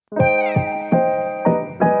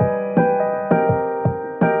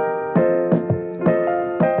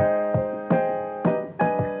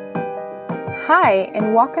Hi,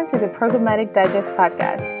 and welcome to the Programmatic Digest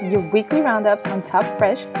podcast, your weekly roundups on top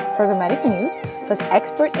fresh programmatic news, plus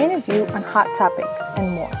expert interview on hot topics and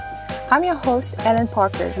more. I'm your host, Ellen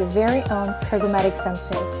Parker, your very own programmatic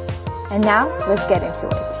sensei. And now, let's get into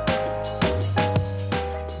it.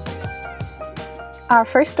 Our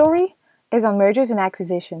first story is on mergers and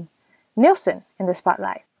acquisition. Nielsen in the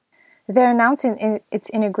spotlight. They're announcing its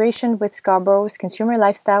integration with Scarborough's consumer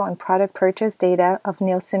lifestyle and product purchase data of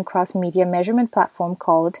Nielsen cross-media measurement platform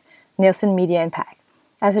called Nielsen Media Impact.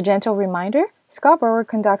 As a gentle reminder, Scarborough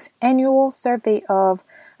conducts annual survey of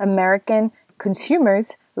American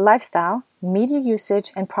consumers' lifestyle, media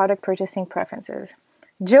usage, and product purchasing preferences.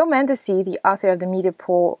 Joe Mendesi, the author of the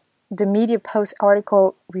Media Post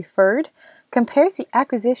article referred, compares the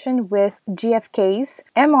acquisition with GfK's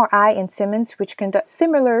MRI and Simmons, which conduct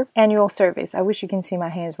similar annual surveys. I wish you can see my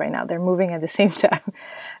hands right now. They're moving at the same time.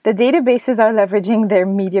 The databases are leveraging their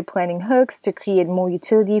media planning hooks to create more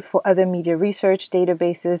utility for other media research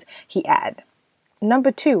databases, he added.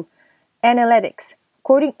 Number 2, analytics.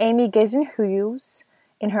 Quoting Amy Gezen-Hughes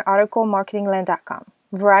in her article marketingland.com.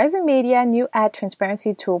 Verizon Media new ad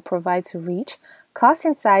transparency tool provides reach, cost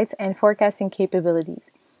insights, and forecasting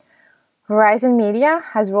capabilities. Verizon Media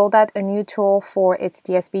has rolled out a new tool for its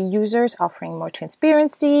DSP users, offering more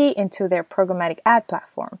transparency into their programmatic ad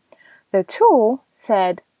platform. The tool,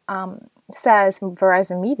 says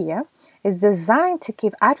Verizon Media, is designed to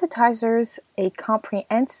give advertisers a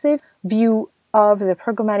comprehensive view of the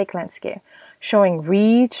programmatic landscape, showing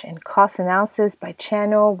reach and cost analysis by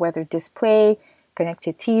channel, whether display,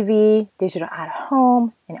 connected TV, digital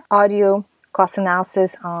out-of-home, and audio, cost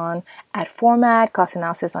analysis on ad format, cost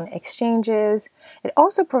analysis on exchanges. It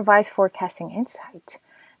also provides forecasting insight.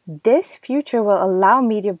 This feature will allow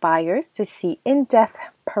media buyers to see in-depth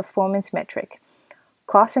performance metric,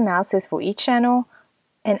 cost analysis for each channel,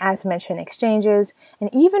 and as mentioned, exchanges,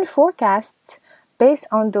 and even forecasts based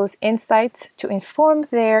on those insights to inform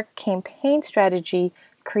their campaign strategy,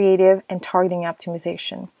 creative, and targeting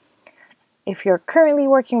optimization. If you're currently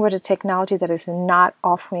working with a technology that is not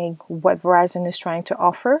offering what Verizon is trying to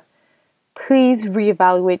offer, please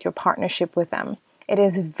reevaluate your partnership with them. It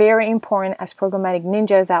is very important as programmatic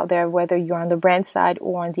ninjas out there, whether you're on the brand side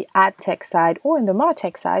or on the ad tech side or in the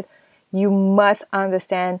MarTech side, you must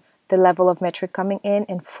understand the level of metric coming in.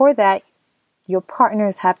 And for that, your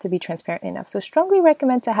partners have to be transparent enough. So strongly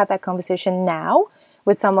recommend to have that conversation now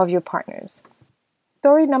with some of your partners.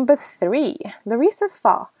 Story number 3, Larissa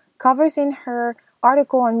Fall covers in her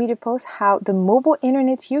article on Media Post how the mobile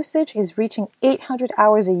internet usage is reaching 800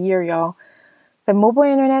 hours a year, y'all. The mobile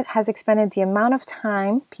internet has expanded the amount of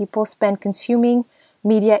time people spend consuming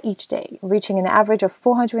media each day, reaching an average of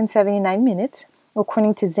 479 minutes,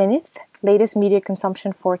 according to Zenith latest media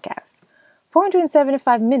consumption forecast.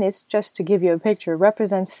 475 minutes, just to give you a picture,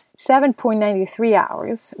 represents 7.93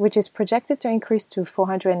 hours, which is projected to increase to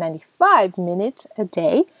 495 minutes a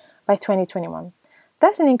day by 2021.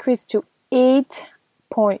 That's an increase to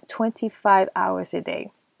 8.25 hours a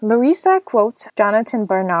day. Larissa quotes Jonathan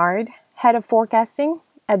Bernard, head of forecasting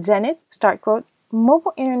at Zenith, start quote,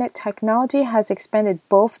 mobile internet technology has expanded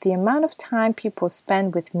both the amount of time people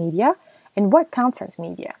spend with media and what counts as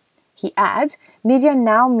media. He adds, media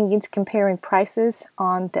now means comparing prices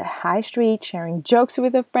on the high street, sharing jokes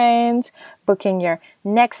with a friend, booking your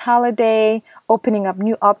next holiday, opening up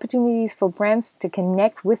new opportunities for brands to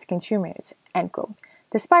connect with consumers, end quote.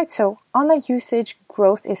 Despite so, online usage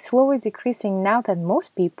growth is slowly decreasing now that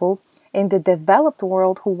most people in the developed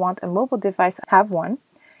world who want a mobile device have one,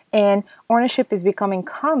 and ownership is becoming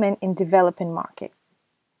common in developing markets.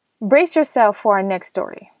 Brace yourself for our next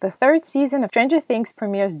story. The 3rd season of Stranger Things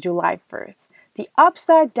premieres July 1st. The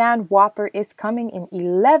Upside Down Whopper is coming in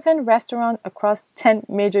 11 restaurants across 10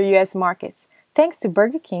 major U.S. markets, thanks to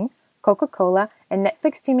Burger King, Coca-Cola, and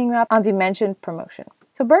Netflix teaming up on the mentioned promotion.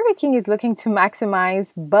 So Burger King is looking to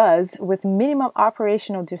maximize buzz with minimum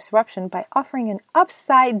operational disruption by offering an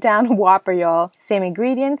upside-down Whopper, y'all. Same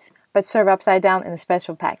ingredients, but served upside down in a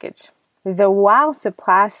special package. The while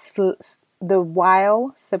supplies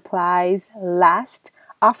last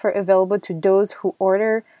offer available to those who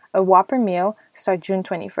order a Whopper meal start June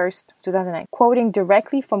 21st, 2009. Quoting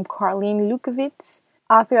directly from Carlene Lukowitz,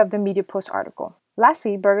 author of the Media Post article.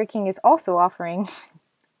 Lastly, Burger King is also offering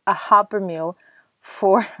a Hopper meal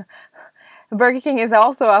for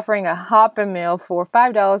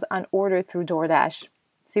 $5 on order through DoorDash.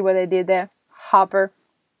 See what they did there? Hopper.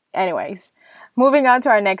 Anyways, moving on to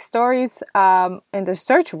our next stories in the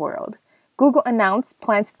search world. Google announced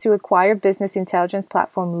plans to acquire business intelligence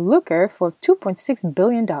platform Looker for $2.6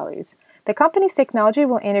 billion. The company's technology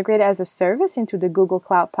will integrate as a service into the Google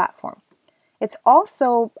Cloud platform. It's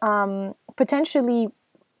also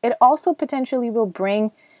it also potentially will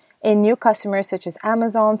bring in new customers such as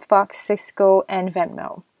Amazon, Fox, Cisco, and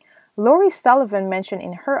Venmo. Lori Sullivan mentioned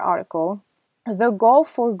in her article, the goal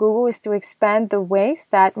for Google is to expand the ways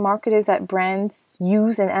that marketers at brands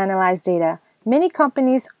use and analyze data. Many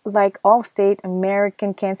companies like Allstate,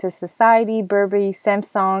 American Cancer Society, Burberry,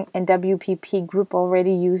 Samsung, and WPP Group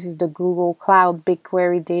already uses the Google Cloud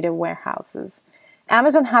BigQuery data warehouses.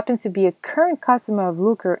 Amazon happens to be a current customer of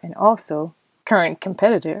Looker and also current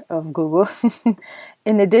competitor of Google.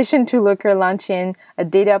 In addition to Looker launching a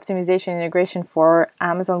data optimization integration for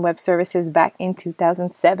Amazon Web Services back in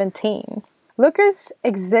 2017. Looker's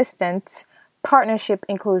existent partnership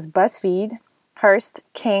includes BuzzFeed, Hearst,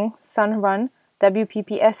 King, Sunrun,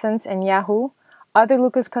 WPP Essence, and Yahoo. Other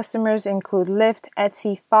Looker's customers include Lyft,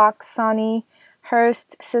 Etsy, Fox, Sony,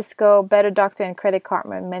 Hearst, Cisco, Better Doctor, and Credit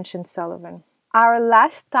Karma, mentioned Sullivan. Our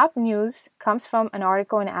last top news comes from an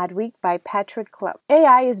article in Adweek by Patrick Club.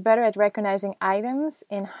 AI is better at recognizing items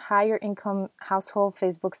in higher income household,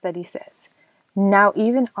 Facebook study says. Now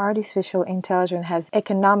even artificial intelligence has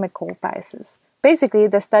economical biases. Basically,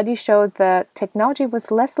 the study showed that technology was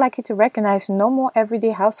less likely to recognize normal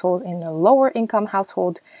everyday household in a lower income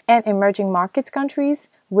household and emerging markets countries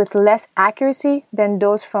with less accuracy than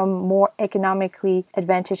those from more economically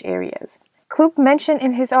advantaged areas. Klub mentioned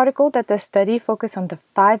in his article that the study focused on the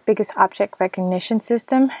 5 biggest object recognition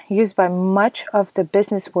systems used by much of the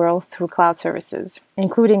business world through cloud services,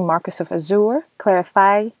 including Microsoft Azure,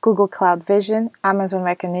 Clarify, Google Cloud Vision, Amazon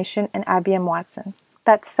Rekognition, and IBM Watson.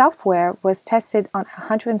 That software was tested on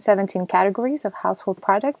 117 categories of household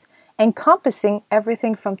products, encompassing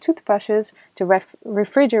everything from toothbrushes to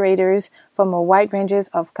refrigerators from a wide range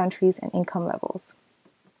of countries and income levels.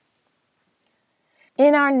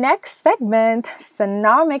 In our next segment,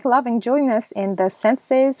 Sanar McLovin joined us in the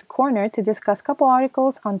Sensei's Corner to discuss a couple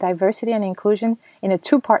articles on diversity and inclusion in a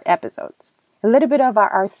 2-part episode. A little bit of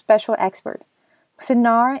our special expert.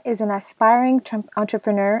 Sanar is an aspiring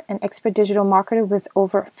entrepreneur and expert digital marketer with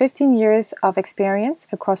over 15 years of experience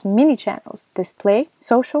across many channels: display,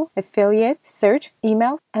 social, affiliate, search,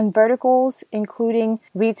 email, and verticals including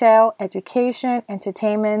retail, education,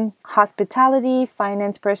 entertainment, hospitality,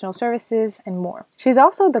 finance, personal services, and more. She's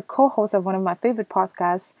also the co-host of one of my favorite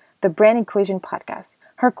podcasts, the Brand Equation Podcast.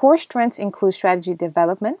 Her core strengths include strategy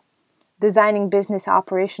development, designing business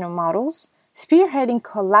operational models, spearheading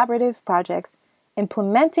collaborative projects,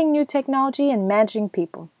 implementing new technology, and managing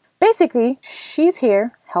people. Basically, she's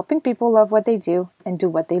here helping people love what they do and do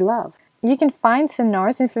what they love. You can find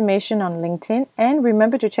Sanar's information on LinkedIn, and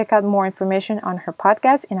remember to check out more information on her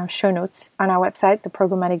podcast in our show notes on our website,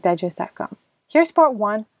 theprogrammacdigest.com. Here's part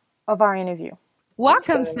 1 of our interview.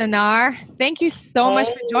 Welcome, Sanar. Thank you so much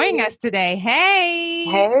for joining us today.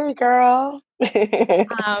 Hey, girl. Thank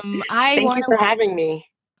you for having me.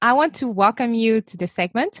 I want to welcome you to this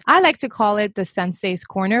segment. I like to call it the Sensei's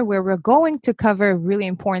Corner, where we're going to cover a really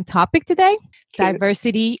important topic today,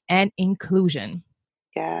 diversity and inclusion.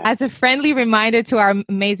 Yeah. As a friendly reminder to our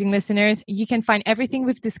amazing listeners, you can find everything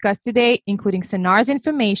we've discussed today, including Sanar's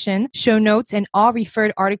information, show notes, and all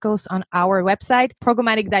referred articles on our website,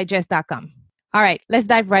 programmaticdigest.com. All right, let's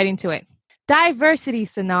dive right into it. Diversity,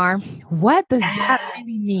 Sanar. What does that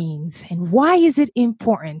really mean? And why is it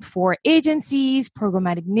important for agencies,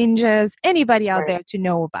 programmatic ninjas, anybody out there to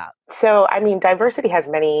know about? So, diversity has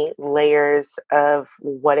many layers of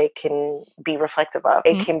what it can be reflective of.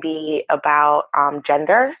 It can be about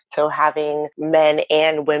gender. So having men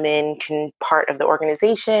and women part of the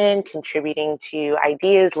organization, contributing to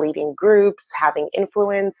ideas, leading groups, having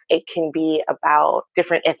influence. It can be about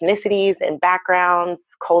different ethnicities and backgrounds,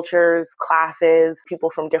 cultures, classes,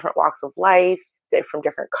 people from different walks of life, from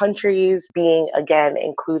different countries, being, again,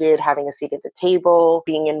 included, having a seat at the table,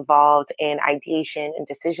 being involved in ideation and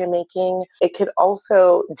decision making. It could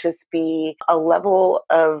also just be a level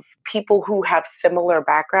of people who have similar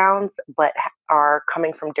backgrounds, but are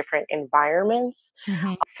coming from different environments.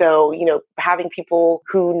 Mm-hmm. So, having people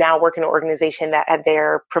who now work in an organization that at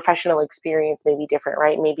their professional experience may be different,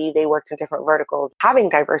 right? Maybe they worked in different verticals. Having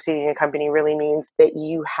diversity in a company really means that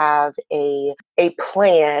you have a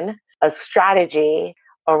plan, a strategy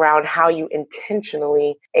around how you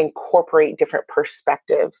intentionally incorporate different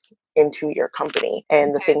perspectives into your company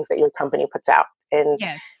and the things that your company puts out. And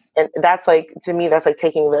that's to me, that's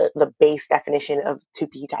taking the base definition of to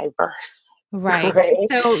be diverse. Right.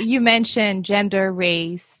 So you mentioned gender,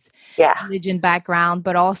 race, religion background,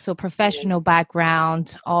 but also professional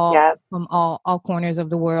background, from all corners of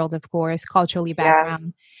the world, of course, culturally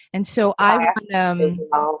background. And so I want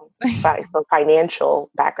so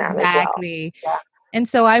financial background exactly. as well. And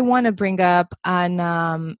so I want to bring up on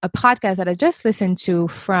a podcast that I just listened to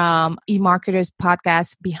from eMarketer's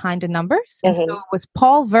podcast, Behind the Numbers. And so it was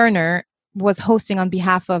Paul Werner was hosting on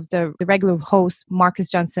behalf of the regular host, Marcus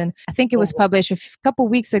Johnson. I think it was published a couple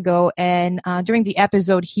weeks ago. And during the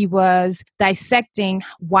episode, he was dissecting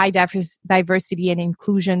why diversity and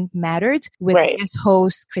inclusion mattered with his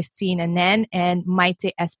hosts, Christine Anen and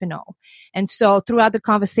Maite Espinal. And so throughout the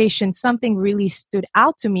conversation, something really stood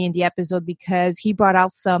out to me in the episode because he brought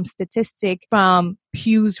out some statistic from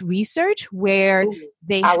Pew's research where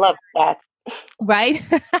I love that. Right.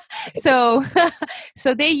 So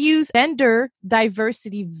they use gender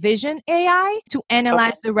diversity vision AI to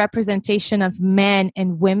analyze the representation of men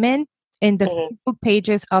and women in the Facebook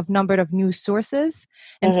pages of number of news sources.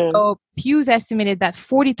 And so Pew's estimated that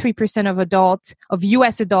 43% of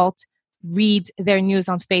US adults read their news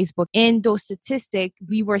on Facebook. In those statistics,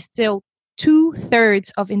 we were still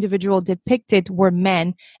 2/3 of individuals depicted were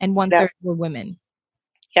men and 1/3 were women.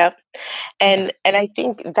 Yep. And I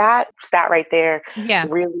think that stat right there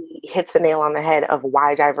really hits the nail on the head of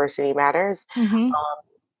why diversity matters.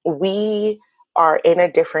 We are in a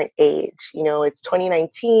different age. You know, it's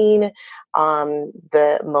 2019.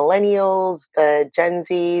 The millennials, the Gen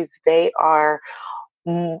Zs, they are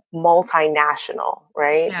multinational,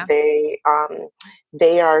 right? Yeah.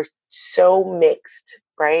 They are so mixed,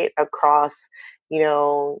 right, across, you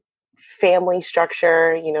know, family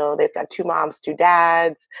structure. You know, they've got 2 moms, 2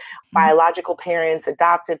 dads, biological parents,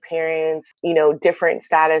 adopted parents, you know, different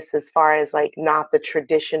status as far as like not the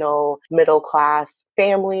traditional middle class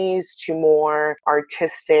families to more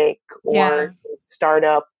artistic or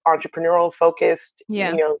startup entrepreneurial focused,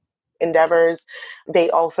 you know, endeavors.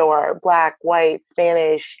 They also are Black, white,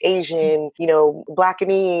 Spanish, Asian, you know,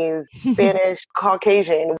 Blackanese, Spanish,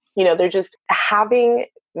 Caucasian. You know, they're just having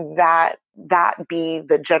that be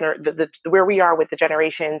the where we are with the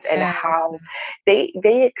generations and how they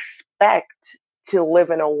expect to live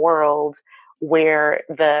in a world where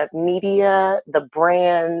the media, the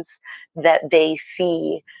brands that they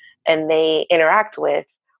see and they interact with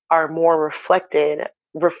are more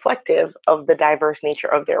reflective of the diverse nature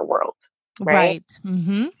of their world. Right.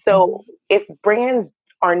 So if brands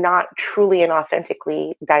are not truly and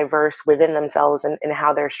authentically diverse within themselves and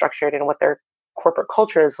how they're structured and what their corporate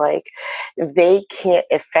culture is like, they can't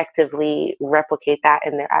effectively replicate that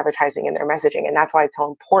in their advertising and their messaging. And that's why it's so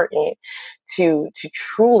important to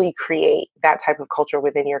truly create that type of culture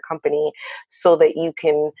within your company so that you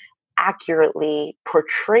can accurately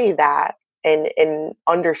portray that and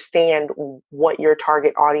understand what your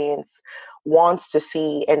target audience wants to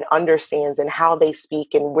see and understands and how they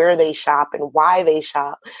speak and where they shop and why they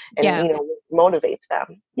shop and, you know, what motivates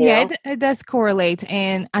them. It does correlate.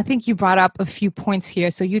 And I think you brought up a few points here.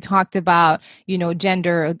 So you talked about, you know,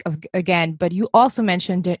 gender again, but you also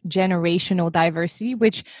mentioned generational diversity,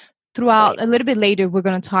 which throughout a little bit later, we're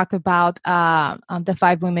going to talk about the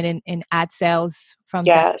 5 women in ad sales from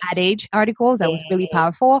the Ad Age articles. That was really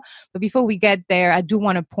powerful. But before we get there, I do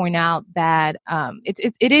want to point out that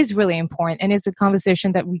it is really important. And it's a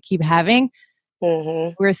conversation that we keep having.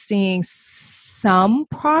 We're seeing some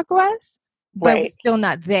progress, but we're still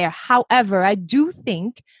not there. However, I do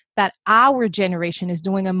think that our generation is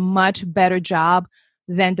doing a much better job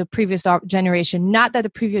than the previous generation. Not that the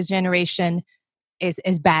previous generation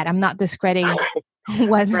is bad. I'm not discrediting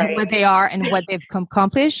what they are and what they've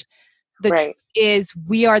accomplished. The truth is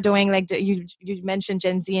we are doing, like you mentioned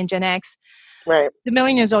Gen Z and Gen X. The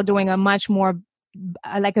millennials are doing a much more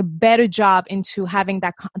like a better job into having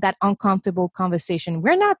that uncomfortable conversation.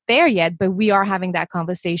 We're not there yet, but we are having that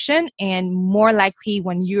conversation. And more likely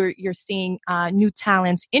when you're seeing new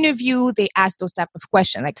talents interview, they ask those type of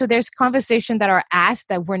questions. Like, so there's conversation that are asked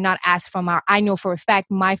that were not asked from I know for a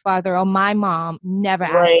fact my father or my mom never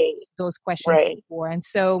asked those questions before. And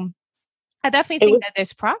so I definitely think that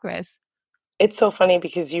there's progress. It's so funny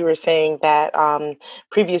because you were saying that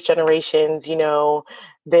previous generations, you know,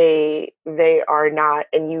 they are not,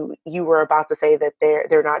 and you were about to say that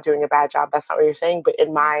they're not doing a bad job. That's not what you're saying, but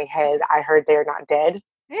in my head, I heard they're not dead.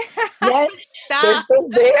 Yes, they're still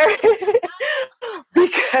there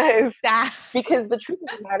because the truth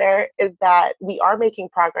of the matter is that we are making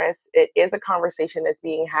progress. It is a conversation that's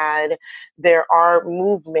being had. There are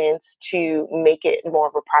movements to make it more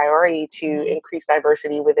of a priority to increase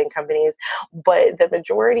diversity within companies, but the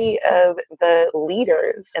majority of the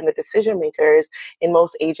leaders and the decision makers in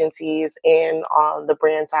most agencies and on the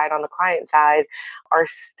brand side, on the client side, are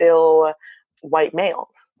still white males.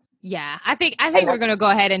 Yeah, I think we're going to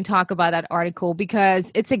go ahead and talk about that article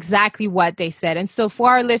because it's exactly what they said. And so for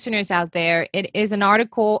our listeners out there, it is an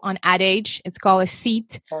article on Ad Age. It's called A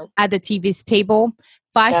Seat at the TV's Table.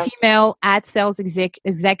 5 female ad sales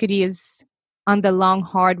executives on the long,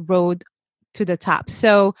 hard road to the top.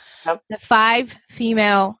 So the 5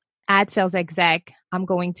 female ad sales exec, I'm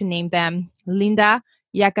going to name them: Linda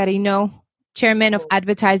Yaccarino, chairman of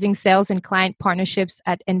advertising sales and client partnerships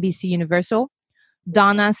at NBC Universal;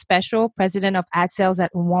 Donna Special, president of ad sales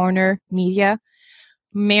at Warner Media;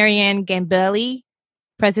 Marianne Gambelli,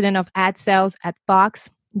 president of ad sales at Fox;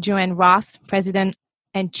 Joanne Ross, president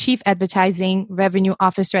and chief advertising revenue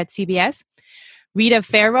officer at CBS; Rita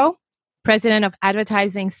Farrow, president of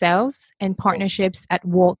advertising sales and partnerships at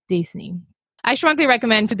Walt Disney. I strongly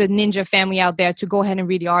recommend to the Ninja family out there to go ahead and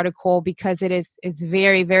read the article because it's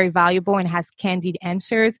very, very valuable and has candid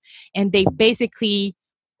answers. And they basically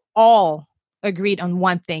all agreed on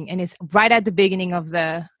one thing, and it's right at the beginning of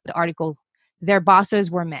the article. Their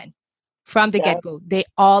bosses were men from the get-go. They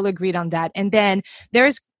all agreed on that. And then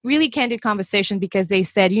there's really candid conversation because they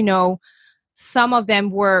said, some of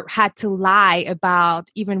them had to lie about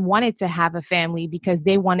even wanted to have a family because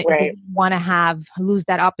they didn't want to lose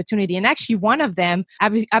that opportunity. And actually one of them,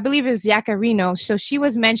 I believe it was Yaccarino. So she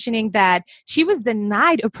was mentioning that she was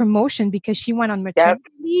denied a promotion because she went on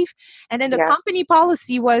maternity leave. And then the company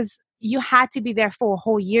policy was you had to be there for a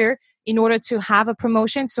whole year in order to have a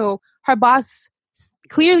promotion. So her boss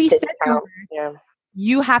clearly said to her,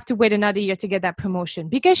 you have to wait another year to get that promotion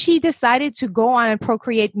because she decided to go on and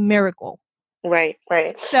procreate Miracle. Right.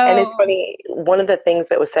 So, and it's funny, one of the things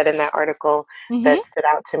that was said in that article that stood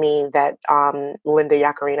out to me that Linda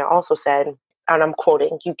Yaccarino also said, and I'm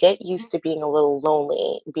quoting, "You get used to being a little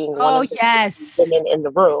lonely, being one of the women in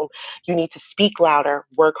the room. You need to speak louder,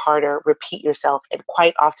 work harder, repeat yourself, and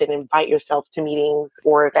quite often invite yourself to meetings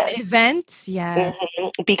or events. Yes.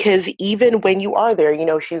 Because even when you are there,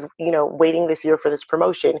 she's, waiting this year for this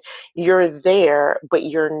promotion, you're there, but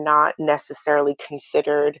you're not necessarily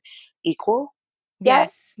considered equal."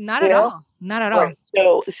 Yes, not at all. Not at all.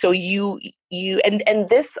 So you and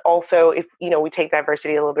this also, if we take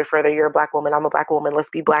diversity a little bit further, you're a Black woman, I'm a Black woman, let's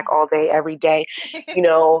be Black all day, every day.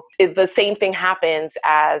 The same thing happens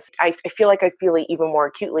as I feel it even more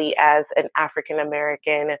acutely as an African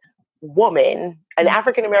American woman, an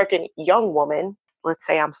African American young woman. Let's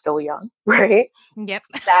say I'm still young, right? Yep.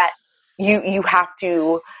 That you have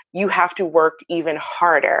to work even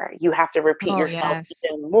harder. You have to repeat yourself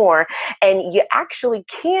even more. And you actually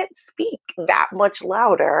can't speak that much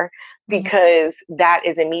louder because that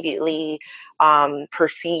is immediately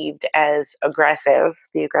perceived as aggressive,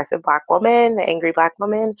 the aggressive Black woman, the angry Black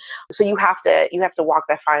woman. So you have to walk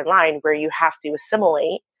that fine line where you have to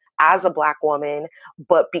assimilate as a Black woman,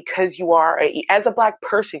 but because you are as a Black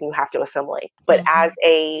person, you have to assimilate. But as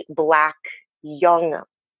a Black young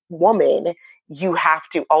woman, you have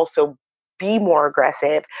to also be more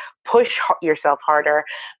aggressive, push yourself harder,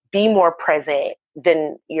 be more present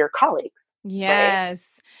than your colleagues.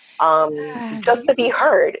 Yes. Right? Just to be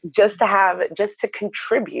heard, just to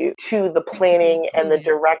contribute to the planning and the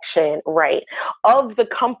direction, right, of the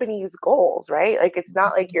company's goals, right? Like, it's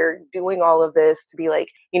not like you're doing all of this to be like,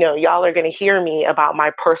 y'all are going to hear me about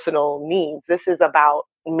my personal needs. This is about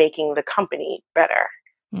making the company better,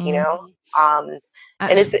 and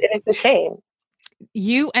it's a shame.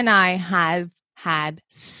 You and I have had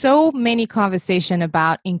so many conversations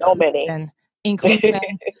about inclusion,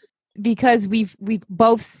 because we've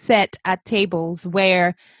both sat at tables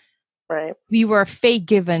where we were fake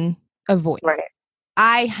given a voice. Right.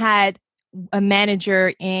 I had a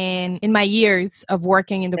manager in my years of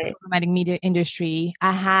working in the programmatic media industry.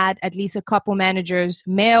 I had at least a couple managers,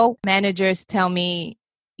 male managers, tell me,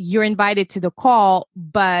 you're invited to the call,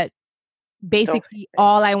 but basically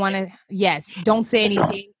all I want to, don't say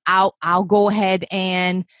anything. I'll go ahead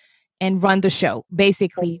and run the show.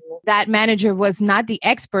 Basically, that manager was not the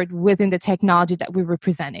expert within the technology that we were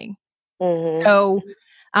presenting. So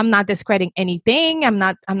I'm not discrediting anything. I'm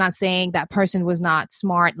not saying that person was not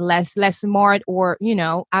smart, less smart, or,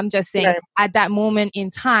 I'm just saying at that moment in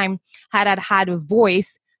time, had I had a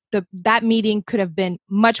voice, that meeting could have been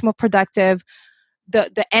much more productive.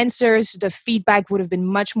 The answers, the feedback would have been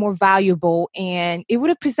much more valuable, and it would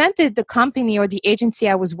have presented the company or the agency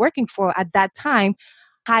I was working for at that time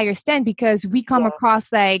higher stand, because we come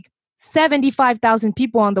across like 75,000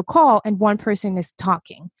 people on the call and one person is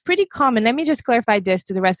talking. Pretty common. Let me just clarify this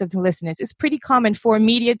to the rest of the listeners. It's pretty common for a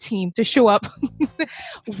media team to show up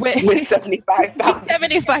with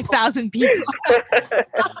 75,000 people.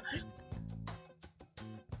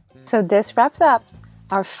 So this wraps up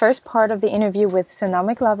our first part of the interview with Sonar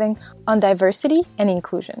McLovin on diversity and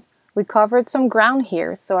inclusion. We covered some ground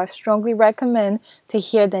here, so I strongly recommend to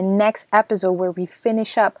hear the next episode where we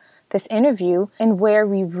finish up this interview and where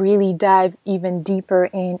we really dive even deeper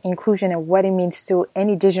in inclusion and what it means to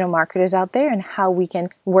any digital marketers out there and how we can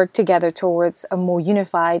work together towards a more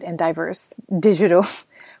unified and diverse digital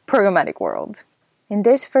programmatic world. In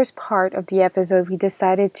this first part of the episode, we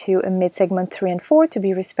decided to omit segment 3 and 4 to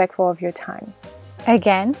be respectful of your time.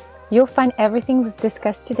 Again, you'll find everything we've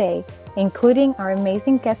discussed today, including our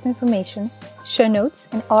amazing guest information, show notes,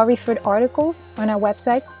 and all referred articles on our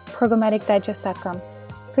website, programmaticdigest.com.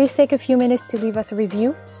 Please take a few minutes to leave us a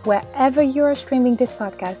review wherever you are streaming this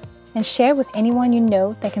podcast and share with anyone you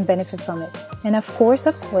know that can benefit from it. And of course,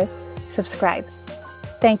 subscribe.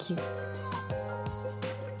 Thank you.